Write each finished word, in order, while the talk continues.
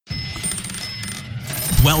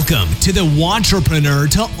Welcome to the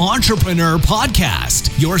Wantrepreneur to Entrepreneur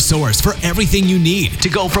podcast, your source for everything you need to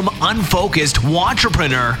go from unfocused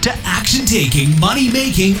wantrepreneur to action-taking,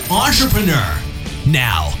 money-making entrepreneur.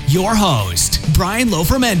 Now, your host, Brian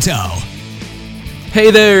Lofermento. Hey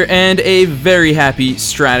there, and a very happy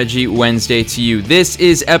Strategy Wednesday to you. This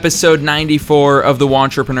is episode 94 of the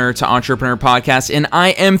Wantrepreneur to Entrepreneur podcast, and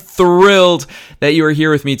I am thrilled that you are here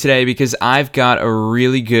with me today because I've got a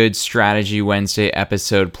really good Strategy Wednesday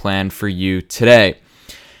episode planned for you today.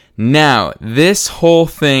 Now, this whole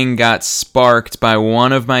thing got sparked by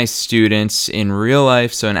one of my students in real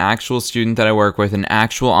life, so an actual student that I work with, an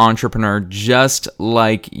actual entrepreneur just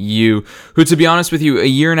like you, who, to be honest with you, a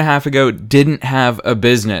year and a half ago didn't have a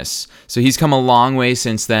business. So he's come a long way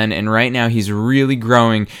since then, and right now he's really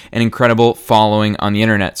growing an incredible following on the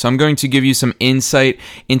internet. So I'm going to give you some insight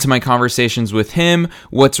into my conversations with him,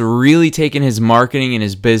 what's really taken his marketing and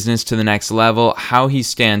his business to the next level, how he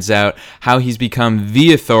stands out, how he's become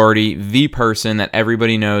the authority, the person that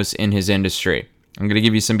everybody knows in his industry. I'm going to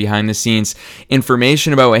give you some behind the scenes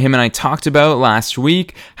information about what him and I talked about last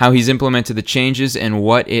week, how he's implemented the changes, and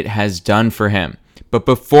what it has done for him. But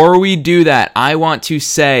before we do that, I want to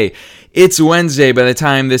say it's Wednesday by the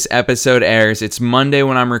time this episode airs. It's Monday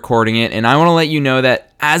when I'm recording it, and I want to let you know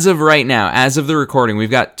that as of right now, as of the recording,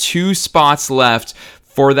 we've got 2 spots left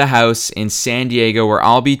for the house in San Diego, where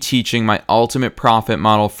I'll be teaching my ultimate profit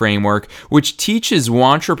model framework, which teaches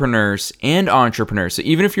wantrepreneurs and entrepreneurs. So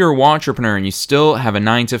even if you're a wantrepreneur and you still have a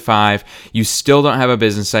 9-to-5, you still don't have a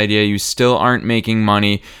business idea, you still aren't making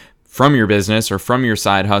money from your business or from your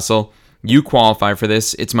side hustle, you qualify for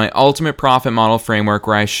this. It's my ultimate profit model framework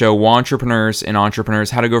where I show wantrepreneurs and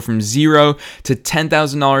entrepreneurs how to go from $0 to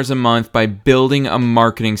 $10,000 a month by building a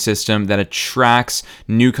marketing system that attracts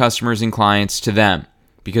new customers and clients to them.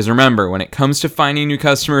 Because remember, when it comes to finding new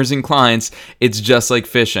customers and clients, it's just like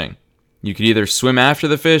fishing. You could either swim after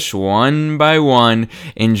the fish one by one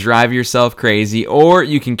and drive yourself crazy, or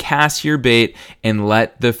you can cast your bait and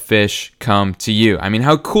let the fish come to you. I mean,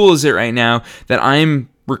 how cool is it right now that I'm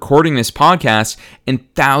recording this podcast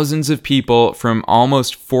and thousands of people from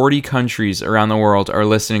almost 40 countries around the world are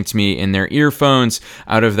listening to me in their earphones,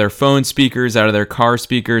 out of their phone speakers, out of their car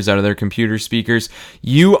speakers, out of their computer speakers.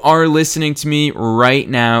 You are listening to me right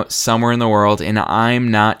now somewhere in the world, and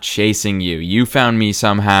I'm not chasing you. You found me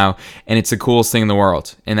somehow, and it's the coolest thing in the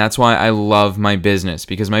world. And that's why I love my business,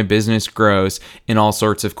 because my business grows in all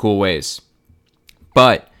sorts of cool ways.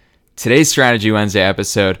 But today's Strategy Wednesday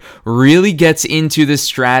episode really gets into the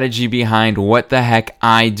strategy behind what the heck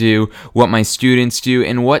I do, what my students do,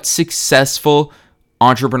 and what successful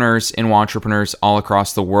entrepreneurs and wantrepreneurs all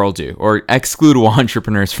across the world do. Or exclude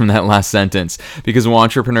wantrepreneurs from that last sentence, because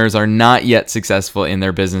wantrepreneurs are not yet successful in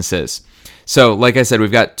their businesses. So, like I said,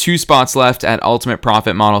 we've got 2 spots left at Ultimate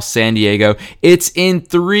Profit Model San Diego. It's in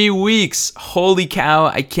 3 weeks. Holy cow,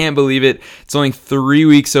 I can't believe it. It's only 3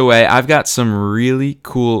 weeks away. I've got some really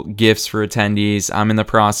cool gifts for attendees. I'm in the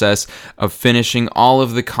process of finishing all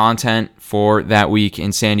of the content for that week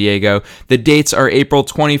in San Diego. The dates are April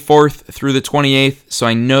 24th through the 28th, so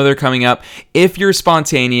I know they're coming up. If you're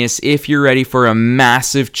spontaneous, if you're ready for a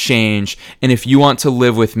massive change, and if you want to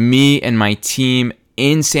live with me and my team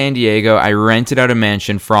in San Diego, I rented out a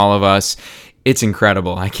mansion for all of us. It's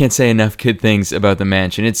incredible. I can't say enough good things about the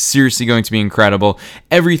mansion. It's seriously going to be incredible.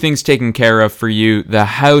 Everything's taken care of for you. The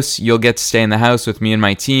house, you'll get to stay in the house with me and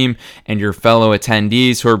my team and your fellow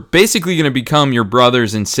attendees who are basically going to become your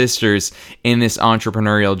brothers and sisters in this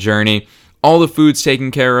entrepreneurial journey. All the food's taken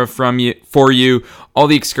care of for you. All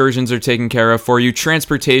the excursions are taken care of for you.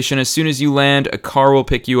 Transportation, as soon as you land, a car will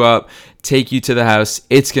pick you up, take you to the house.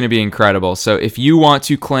 It's going to be incredible. So if you want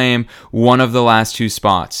to claim one of the last 2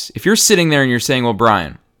 spots, if you're sitting there and you're saying, well,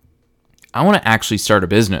 Brian, I want to actually start a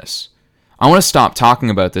business. I want to stop talking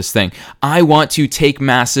about this thing. I want to take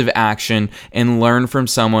massive action and learn from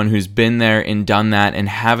someone who's been there and done that and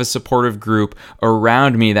have a supportive group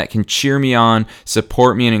around me that can cheer me on,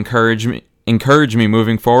 support me, and encourage me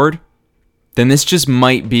moving forward, then this just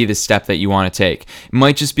might be the step that you want to take. It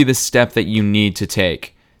might just be the step that you need to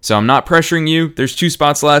take. So I'm not pressuring you. There's 2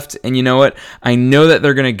 spots left, and you know what? I know that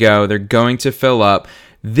they're going to go. They're going to fill up.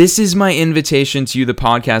 This is my invitation to you, the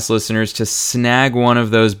podcast listeners, to snag one of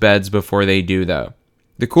those beds before they do, though.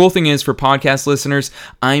 The cool thing is, for podcast listeners,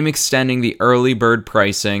 I'm extending the early bird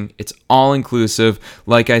pricing. It's all inclusive,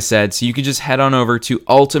 like I said, so you can just head on over to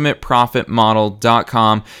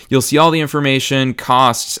ultimateprofitmodel.com. You'll see all the information,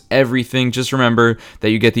 costs, everything. Just remember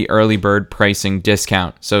that you get the early bird pricing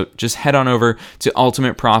discount. So just head on over to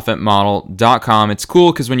ultimateprofitmodel.com. It's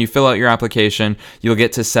cool because when you fill out your application, you'll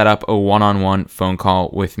get to set up a one-on-one phone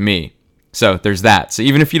call with me. So there's that. So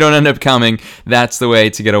even if you don't end up coming, that's the way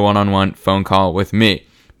to get a one-on-one phone call with me.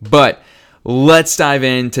 But let's dive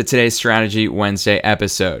into today's Strategy Wednesday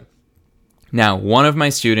episode. Now, one of my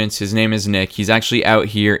students, his name is Nick. He's actually out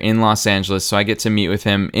here in Los Angeles, so I get to meet with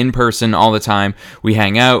him in person all the time. We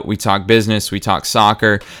hang out, we talk business, we talk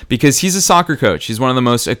soccer, because he's a soccer coach. He's one of the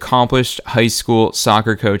most accomplished high school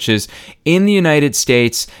soccer coaches in the United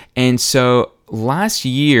States. And so last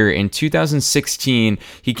year in 2016,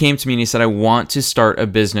 he came to me and he said, I want to start a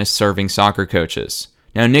business serving soccer coaches.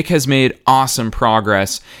 Now, Nick has made awesome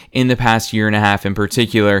progress in the past year and a half in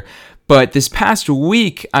particular. But this past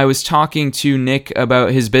week, I was talking to Nick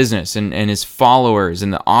about his business and his followers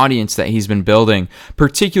and the audience that he's been building,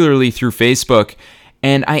 particularly through Facebook.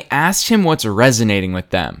 And I asked him what's resonating with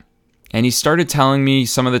them. And he started telling me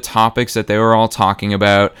some of the topics that they were all talking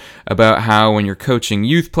about how when you're coaching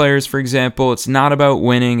youth players, for example, it's not about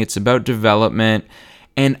winning, it's about development.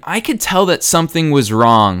 And I could tell that something was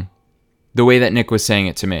wrong the way that Nick was saying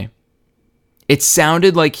it to me. It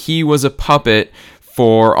sounded like he was a puppet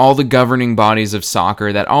for all the governing bodies of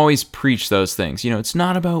soccer that always preach those things. You know, it's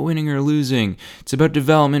not about winning or losing. It's about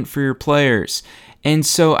development for your players. And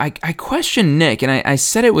so I questioned Nick, and I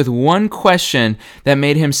said it with one question that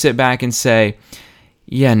made him sit back and say,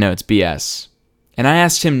 yeah, no, it's BS. And I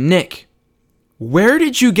asked him, Nick, where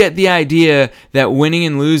did you get the idea that winning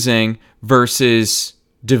and losing versus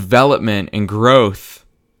development and growth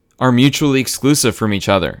are mutually exclusive from each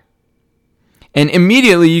other? And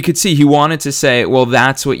immediately you could see he wanted to say, well,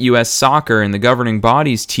 that's what U.S. soccer and the governing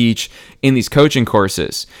bodies teach in these coaching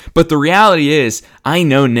courses. But the reality is, I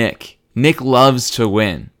know Nick. Nick loves to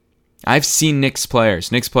win. I've seen Nick's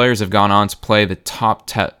players. Nick's players have gone on to play the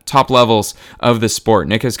top levels of the sport.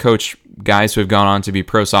 Nick has coached guys who have gone on to be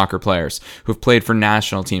pro soccer players, who have played for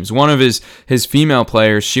national teams. One of his female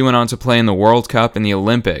players, she went on to play in the World Cup and the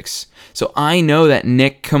Olympics. So I know that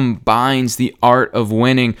Nick combines the art of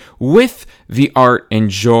winning with the art and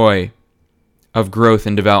joy of growth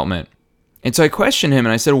and development. And so I questioned him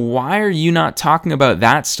and I said, why are you not talking about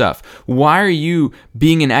that stuff? Why are you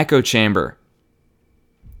being an echo chamber?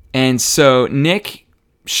 And so Nick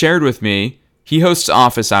shared with me, he hosts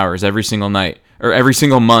office hours every single night, or every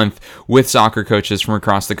single month, with soccer coaches from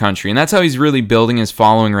across the country. And that's how he's really building his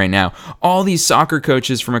following right now. All these soccer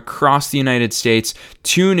coaches from across the United States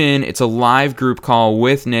tune in. It's a live group call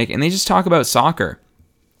with Nick, and they just talk about soccer.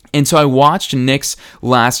 And so I watched Nick's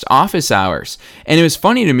last office hours. And it was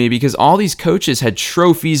funny to me because all these coaches had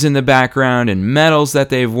trophies in the background and medals that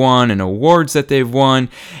they've won and awards that they've won.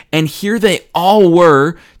 And here they all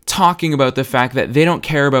were talking about the fact that they don't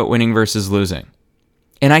care about winning versus losing.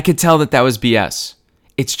 And I could tell that that was BS.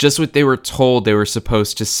 It's just what they were told they were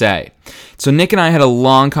supposed to say. So Nick and I had a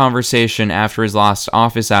long conversation after his last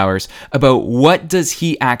office hours about what does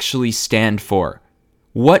he actually stand for?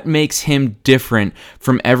 What makes him different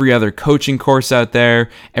from every other coaching course out there,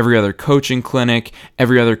 every other coaching clinic,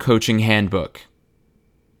 every other coaching handbook?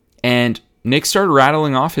 And Nick started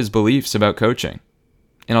rattling off his beliefs about coaching.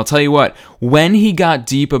 And I'll tell you what, when he got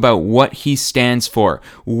deep about what he stands for,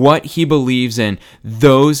 what he believes in,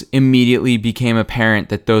 those immediately became apparent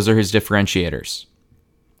that those are his differentiators.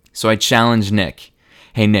 So I challenged Nick.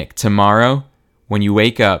 Hey, Nick, tomorrow when you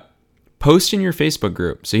wake up, post in your Facebook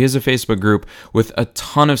group. So he has a Facebook group with a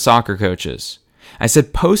ton of soccer coaches. I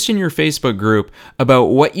said, post in your Facebook group about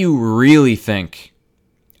what you really think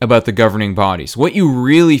about the governing bodies, what you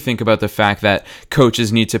really think about the fact that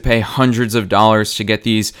coaches need to pay hundreds of dollars to get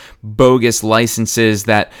these bogus licenses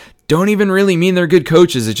that don't even really mean they're good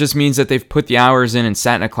coaches. It just means that they've put the hours in and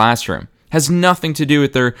sat in a classroom. Has nothing to do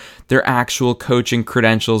with their actual coaching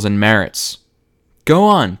credentials and merits. Go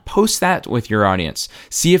on, post that with your audience.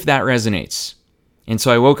 See if that resonates. And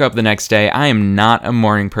so I woke up the next day. I am not a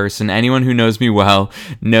morning person. Anyone who knows me well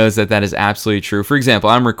knows that that is absolutely true. For example,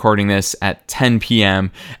 I'm recording this at 10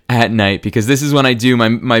 p.m. at night because this is when I do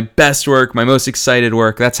my best work, my most excited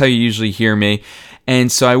work. That's how you usually hear me.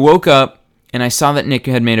 And so I woke up and I saw that Nick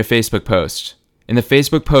had made a Facebook post. And the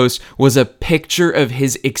Facebook post was a picture of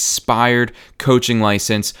his expired coaching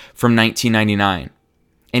license from 1999.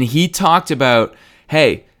 And he talked about,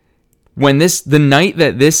 hey, when the night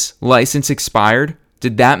that this license expired,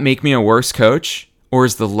 did that make me a worse coach? Or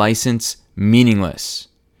is the license meaningless?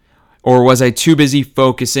 Or was I too busy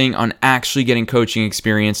focusing on actually getting coaching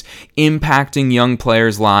experience, impacting young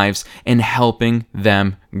players' lives, and helping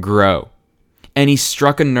them grow? And he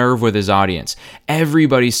struck a nerve with his audience.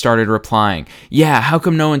 Everybody started replying, yeah, how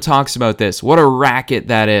come no one talks about this? What a racket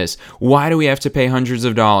that is. Why do we have to pay hundreds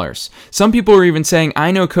of dollars? Some people were even saying,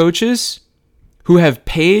 I know coaches who have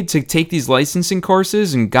paid to take these licensing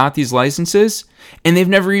courses and got these licenses, and they've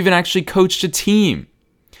never even actually coached a team.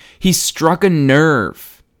 He struck a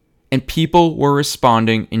nerve, and people were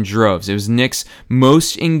responding in droves. It was Nick's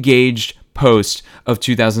most engaged post of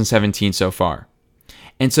 2017 so far.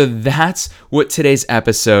 And so that's what today's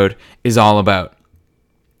episode is all about.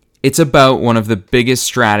 It's about one of the biggest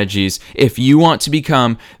strategies if you want to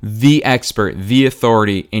become the expert, the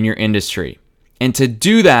authority in your industry. And to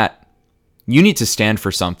do that, you need to stand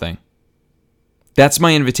for something. That's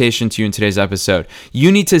my invitation to you in today's episode.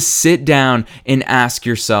 You need to sit down and ask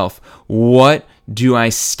yourself, what do I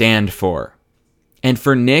stand for? And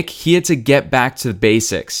for Nick, he had to get back to the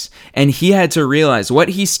basics. And he had to realize what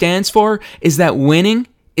he stands for is that winning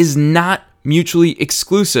is not mutually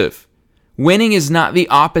exclusive. Winning is not the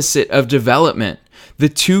opposite of development. The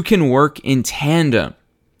two can work in tandem.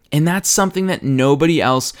 And that's something that nobody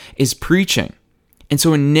else is preaching. And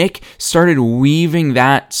so when Nick started weaving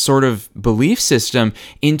that sort of belief system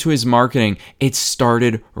into his marketing, it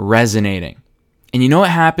started resonating. And you know what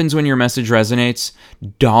happens when your message resonates?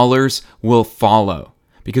 Dollars will follow.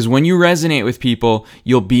 Because when you resonate with people,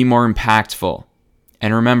 you'll be more impactful.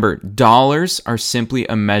 And remember, dollars are simply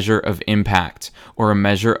a measure of impact or a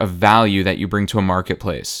measure of value that you bring to a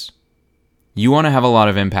marketplace. You want to have a lot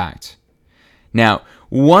of impact. Now,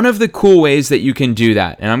 one of the cool ways that you can do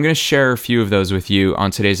that, and I'm going to share a few of those with you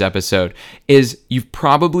on today's episode, is you've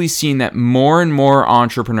probably seen that more and more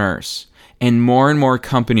entrepreneurs and more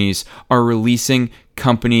companies are releasing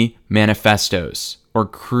company manifestos or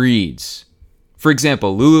creeds. For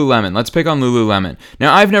example, Lululemon. Let's pick on Lululemon.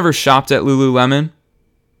 Now, I've never shopped at Lululemon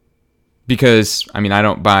because, I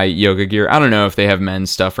don't buy yoga gear. I don't know if they have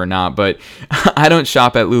men's stuff or not, but I don't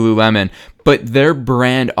shop at Lululemon. But their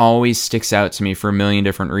brand always sticks out to me for a million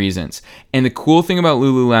different reasons. And the cool thing about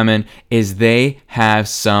Lululemon is they have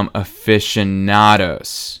some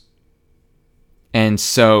aficionados. And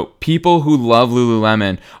so people who love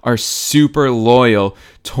Lululemon are super loyal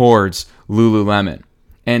towards Lululemon.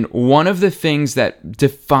 And one of the things that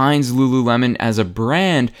defines Lululemon as a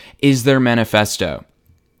brand is their manifesto.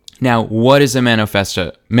 Now, what is a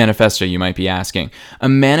manifesto? Manifesto, you might be asking. A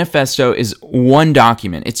manifesto is one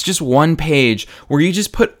document. It's just one page where you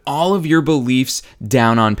just put all of your beliefs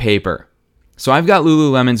down on paper. So I've got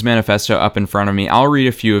Lululemon's manifesto up in front of me. I'll read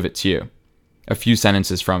a few of it to you. A few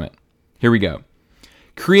sentences from it. Here we go.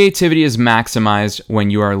 Creativity is maximized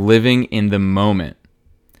when you are living in the moment.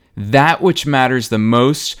 That which matters the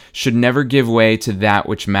most should never give way to that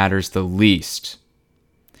which matters the least.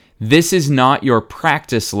 This is not your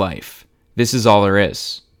practice life. This is all there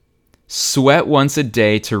is. Sweat once a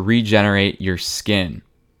day to regenerate your skin.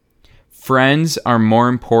 Friends are more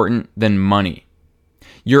important than money.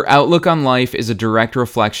 Your outlook on life is a direct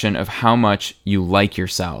reflection of how much you like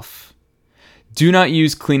yourself. Do not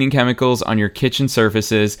use cleaning chemicals on your kitchen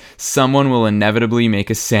surfaces. Someone will inevitably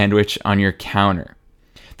make a sandwich on your counter.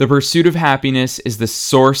 The pursuit of happiness is the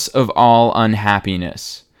source of all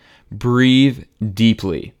unhappiness. Breathe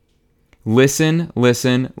deeply. Listen,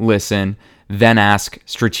 then ask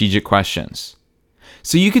strategic questions.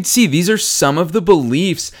 So you could see these are some of the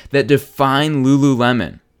beliefs that define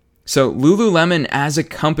Lululemon. So Lululemon as a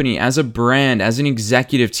company, as a brand, as an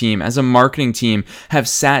executive team, as a marketing team have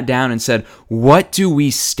sat down and said, what do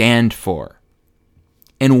we stand for?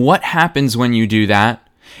 And what happens when you do that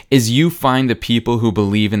is you find the people who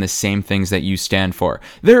believe in the same things that you stand for.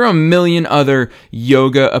 There are a million other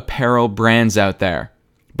yoga apparel brands out there.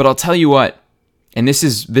 But I'll tell you what, and this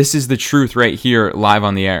is the truth right here live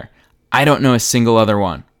on the air. I don't know a single other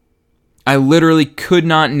one. I literally could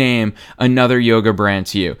not name another yoga brand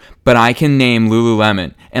to you, but I can name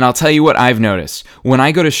Lululemon. And I'll tell you what I've noticed. When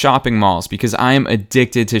I go to shopping malls, because I am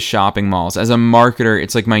addicted to shopping malls, as a marketer,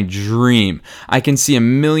 it's like my dream. I can see a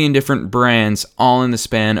million different brands all in the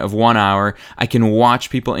span of 1 hour. I can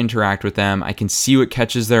watch people interact with them. I can see what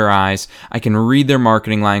catches their eyes. I can read their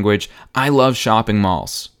marketing language. I love shopping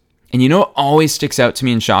malls. And you know what always sticks out to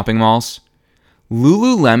me in shopping malls?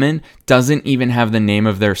 Lululemon doesn't even have the name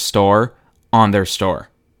of their store on their store.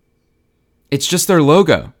 It's just their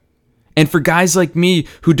logo. And for guys like me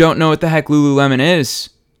who don't know what the heck Lululemon is,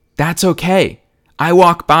 that's okay. I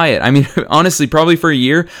walk by it. Honestly, probably for a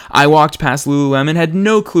year, I walked past Lululemon, had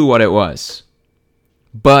no clue what it was.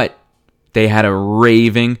 But they had a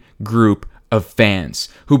raving group of fans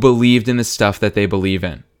who believed in the stuff that they believe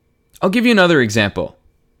in. I'll give you another example.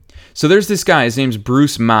 So there's this guy, his name's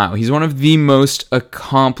Bruce Mau. He's one of the most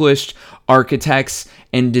accomplished architects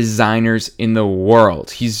and designers in the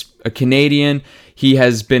world. He's a Canadian. He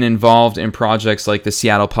has been involved in projects like the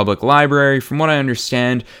Seattle Public Library, from what I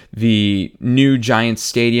understand, the new Giants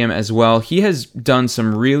Stadium as well. He has done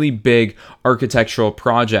some really big architectural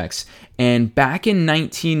projects. And back in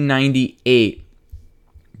 1998,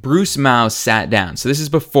 Bruce Mau sat down. So this is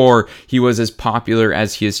before he was as popular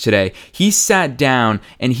as he is today. He sat down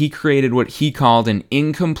and he created what he called an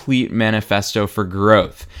incomplete manifesto for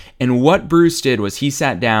growth. And what Bruce did was he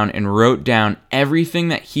sat down and wrote down everything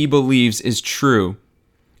that he believes is true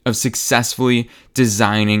of successfully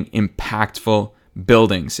designing impactful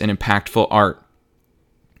buildings and impactful art.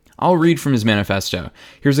 I'll read from his manifesto.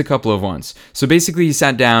 Here's a couple of ones. So basically he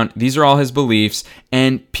sat down, these are all his beliefs,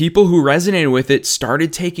 and people who resonated with it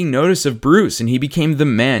started taking notice of Bruce, and he became the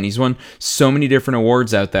man. He's won so many different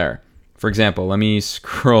awards out there. For example, let me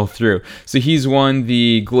scroll through. So he's won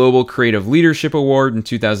the Global Creative Leadership Award in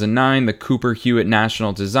 2009, the Cooper Hewitt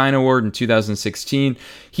National Design Award in 2016.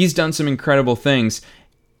 He's done some incredible things,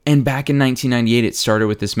 and back in 1998 it started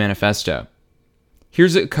with this manifesto.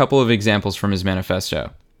 Here's a couple of examples from his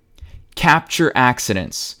manifesto. Capture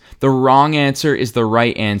accidents. The wrong answer is the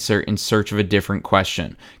right answer in search of a different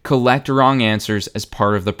question. Collect wrong answers as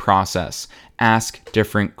part of the process. Ask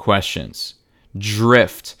different questions.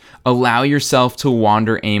 Drift. Allow yourself to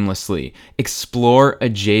wander aimlessly. Explore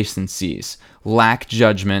adjacencies. Lack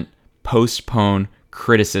judgment. Postpone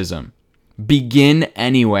criticism. Begin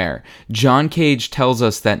anywhere. John Cage tells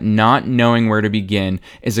us that not knowing where to begin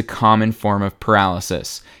is a common form of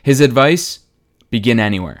paralysis. His advice? Begin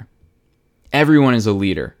anywhere. Everyone is a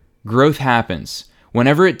leader. Growth happens.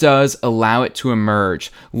 Whenever it does, allow it to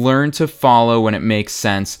emerge. Learn to follow when it makes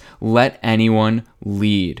sense. Let anyone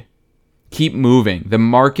lead. Keep moving. The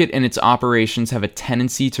market and its operations have a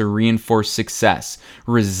tendency to reinforce success.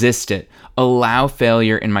 Resist it. Allow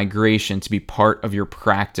failure and migration to be part of your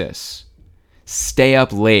practice. Stay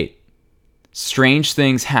up late. Strange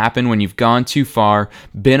things happen when you've gone too far,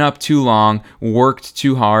 been up too long, worked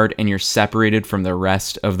too hard, and you're separated from the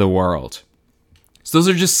rest of the world. So those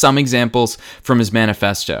are just some examples from his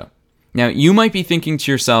manifesto. Now, you might be thinking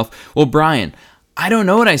to yourself, well, Brian, I don't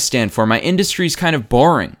know what I stand for. My industry is kind of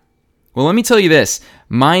boring. Well, let me tell you this.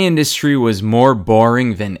 My industry was more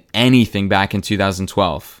boring than anything back in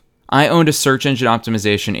 2012. I owned a search engine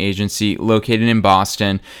optimization agency located in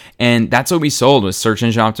Boston, and that's what we sold was search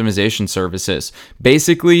engine optimization services.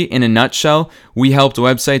 Basically, in a nutshell, we helped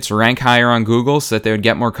websites rank higher on Google so that they would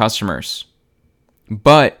get more customers.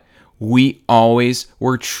 But we always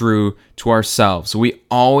were true to ourselves. We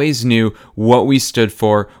always knew what we stood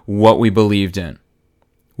for, what we believed in.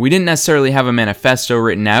 We didn't necessarily have a manifesto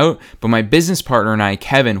written out, but my business partner and I,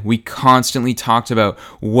 Kevin, we constantly talked about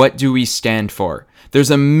what do we stand for. There's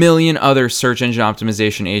a million other search engine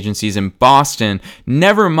optimization agencies in Boston,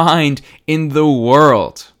 never mind in the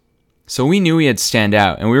world. So we knew we had to stand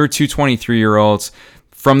out, and we were two 23-year-olds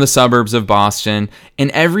from the suburbs of Boston,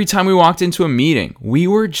 and every time we walked into a meeting, we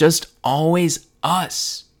were just always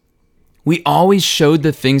us. We always showed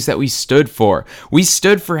the things that we stood for. We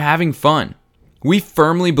stood for having fun. We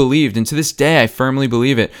firmly believed, and to this day I firmly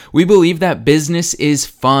believe it, we believe that business is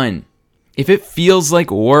fun. If it feels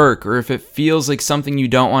like work, or if it feels like something you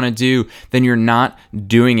don't want to do, then you're not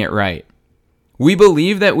doing it right. We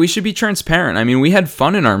believe that we should be transparent. I mean, we had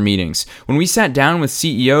fun in our meetings. When we sat down with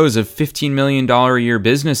CEOs of $15 million a year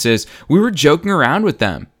businesses, we were joking around with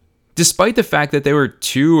them. Despite the fact that they were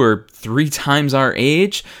 2 or 3 times our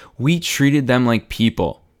age, we treated them like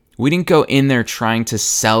people. We didn't go in there trying to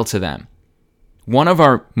sell to them. One of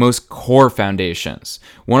our most core foundations,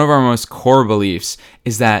 one of our most core beliefs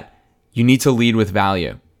is that you need to lead with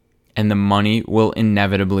value, and the money will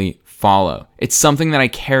inevitably follow. It's something that I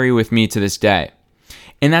carry with me to this day.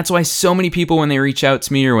 And that's why so many people, when they reach out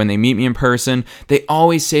to me or when they meet me in person, they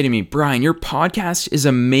always say to me, Brian, your podcast is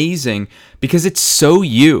amazing because it's so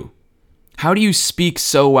you. How do you speak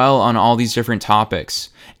so well on all these different topics?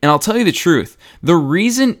 And I'll tell you the truth. The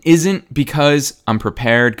reason isn't because I'm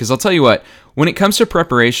prepared, because I'll tell you what, when it comes to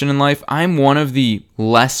preparation in life, I'm one of the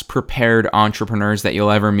less prepared entrepreneurs that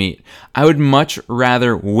you'll ever meet. I would much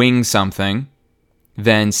rather wing something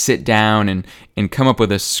than sit down and come up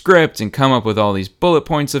with a script and come up with all these bullet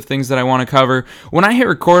points of things that I want to cover. When I hit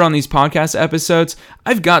record on these podcast episodes,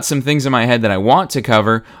 I've got some things in my head that I want to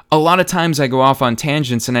cover. A lot of times I go off on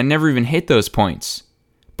tangents and I never even hit those points.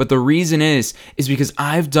 But the reason is because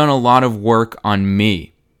I've done a lot of work on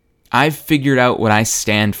me. I've figured out what I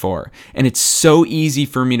stand for. And it's so easy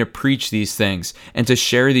for me to preach these things and to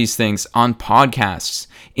share these things on podcasts,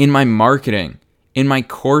 in my marketing, in my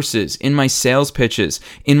courses, in my sales pitches,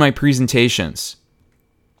 in my presentations.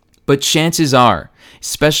 But chances are,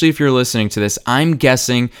 especially if you're listening to this, I'm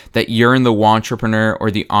guessing that you're in the wantrepreneur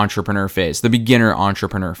or the entrepreneur phase, the beginner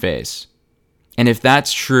entrepreneur phase. And if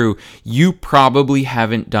that's true, you probably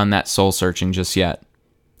haven't done that soul searching just yet.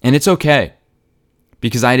 And it's okay,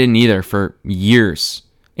 because I didn't either for years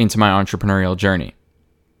into my entrepreneurial journey.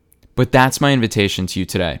 But that's my invitation to you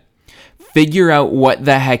today. Figure out what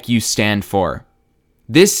the heck you stand for.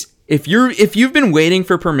 If you've been waiting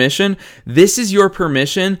for permission, this is your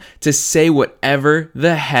permission to say whatever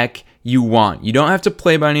the heck you want. You don't have to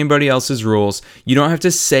play by anybody else's rules. You don't have to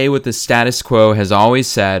say what the status quo has always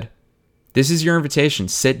said. This is your invitation.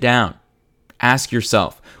 Sit down. Ask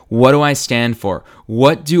yourself, what do I stand for?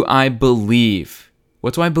 What do I believe?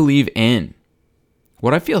 What do I believe in?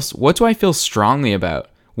 What do I feel strongly about?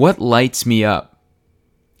 What lights me up?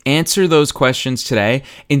 Answer those questions today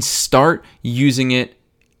and start using it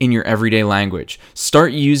in your everyday language.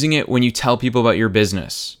 Start using it when you tell people about your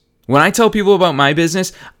business. When I tell people about my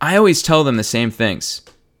business, I always tell them the same things.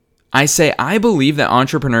 I say, I believe that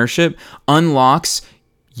entrepreneurship unlocks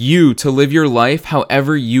you to live your life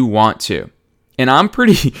however you want to. And I'm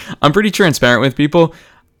pretty transparent with people.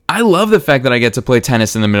 I love the fact that I get to play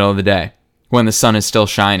tennis in the middle of the day when the sun is still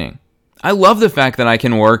shining. I love the fact that I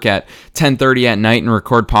can work at 10:30 at night and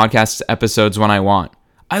record podcast episodes when I want.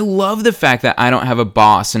 I love the fact that I don't have a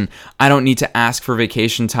boss and I don't need to ask for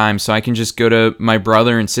vacation time, so I can just go to my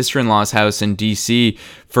brother and sister-in-law's house in DC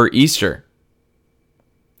for Easter.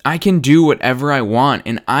 I can do whatever I want,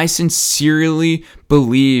 and I sincerely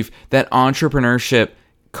believe that entrepreneurship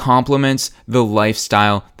complements the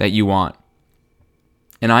lifestyle that you want.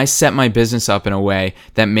 And I set my business up in a way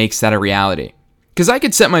that makes that a reality. Because I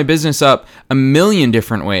could set my business up a million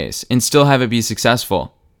different ways and still have it be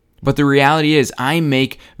successful. But the reality is I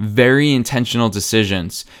make very intentional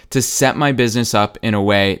decisions to set my business up in a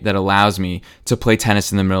way that allows me to play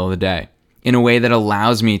tennis in the middle of the day, in a way that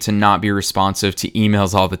allows me to not be responsive to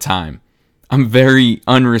emails all the time. I'm very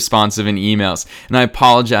unresponsive in emails, and I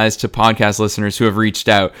apologize to podcast listeners who have reached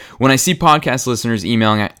out. When I see podcast listeners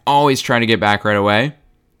emailing, I always try to get back right away.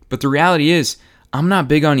 But the reality is, I'm not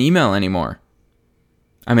big on email anymore.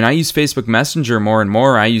 I mean, I use Facebook Messenger more and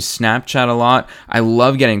more. I use Snapchat a lot. I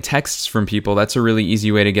love getting texts from people. That's a really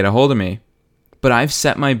easy way to get a hold of me. But I've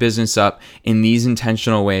set my business up in these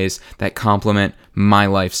intentional ways that complement my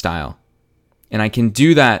lifestyle. And I can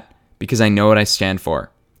do that because I know what I stand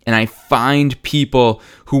for. And I find people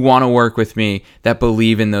who want to work with me that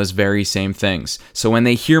believe in those very same things. So when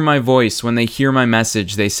they hear my voice, when they hear my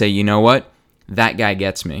message, they say, you know what? That guy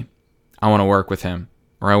gets me. I want to work with him,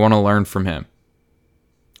 or I want to learn from him,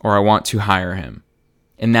 or I want to hire him.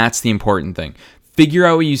 And that's the important thing. Figure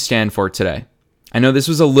out what you stand for today. I know this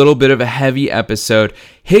was a little bit of a heavy episode.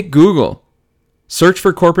 Hit Google. Search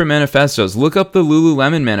for corporate manifestos. Look up the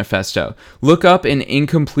Lululemon manifesto. Look up an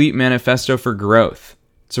incomplete manifesto for growth.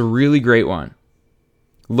 It's a really great one.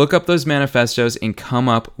 Look up those manifestos and come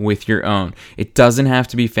up with your own. It doesn't have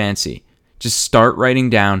to be fancy. Just start writing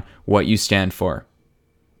down what you stand for.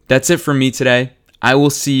 That's it from me today. I will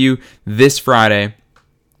see you this Friday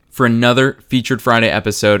for another Featured Friday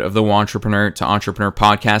episode of the Wantrepreneur to Entrepreneur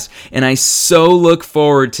podcast. And I so look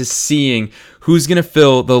forward to seeing who's going to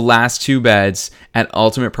fill the last 2 beds at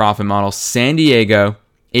Ultimate Profit Model San Diego,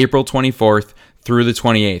 April 24th through the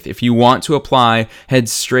 28th. If you want to apply, head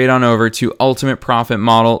straight on over to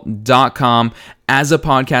ultimateprofitmodel.com. As a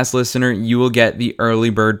podcast listener, you will get the early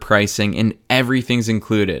bird pricing and everything's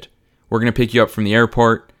included. We're going to pick you up from the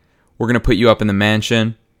airport. We're going to put you up in the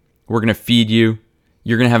mansion. We're going to feed you.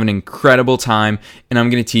 You're going to have an incredible time, and I'm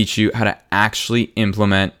going to teach you how to actually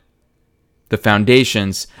implement the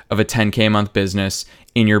foundations of a 10K a month business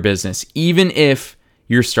in your business, even if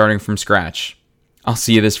you're starting from scratch. I'll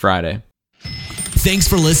see you this Friday. Thanks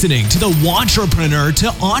for listening to the Wantrepreneur to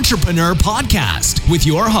Entrepreneur podcast with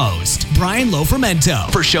your host, Brian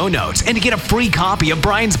Lofermento. For show notes and to get a free copy of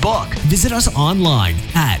Brian's book, visit us online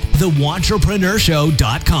at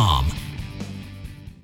thewantrepreneurshow.com.